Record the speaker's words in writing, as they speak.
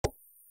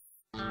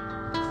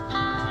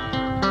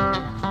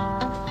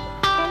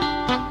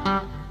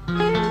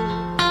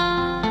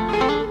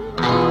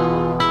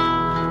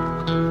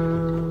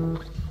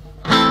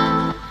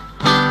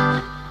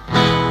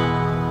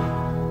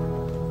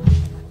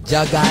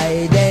The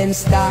guiding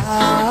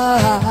star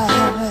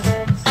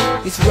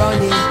is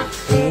running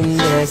in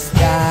the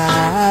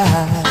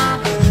sky.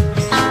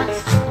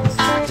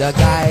 The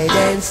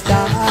guiding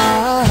star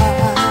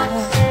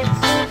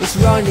is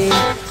running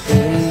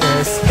in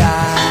the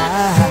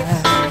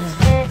sky.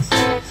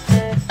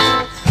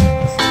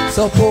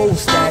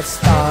 Suppose that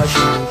star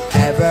should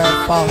ever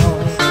fall,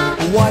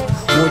 what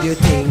would you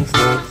think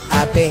would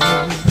happen?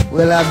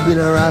 Well, I've been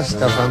a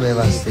Rasta from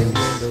ever since,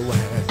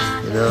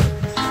 you know,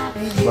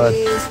 but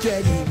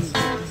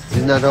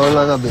it's not how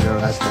long I've been a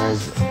Rasta,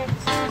 it's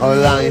how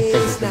long it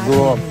takes to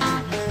grow up.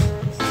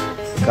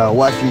 Because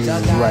what is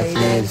what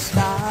is,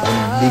 from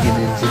the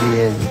beginning to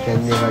the end, it can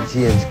never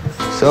change.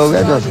 So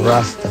we're just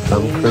Rasta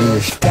from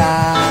creation.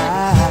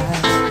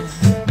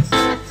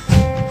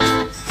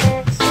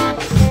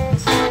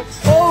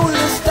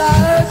 Holy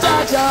star,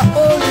 Jaja,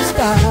 holy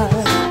star.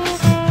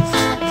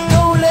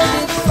 Don't let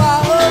it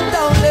fall,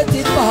 don't let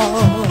it fall.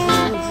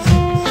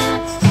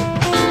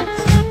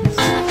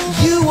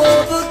 You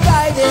are the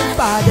guiding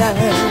father.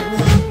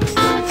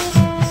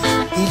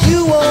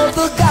 You are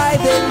the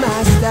guiding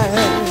master.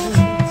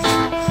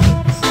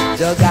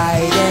 The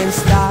guiding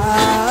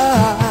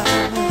star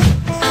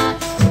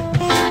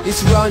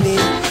is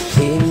running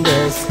in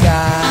the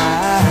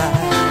sky.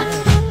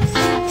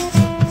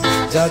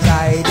 The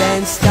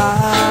guiding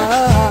star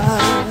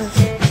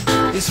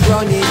is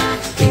running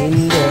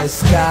in the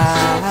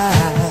sky.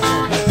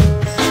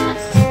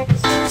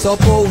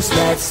 Suppose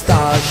that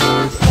star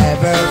should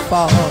ever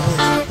fall,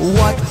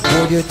 what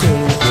would you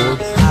think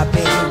would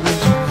happen?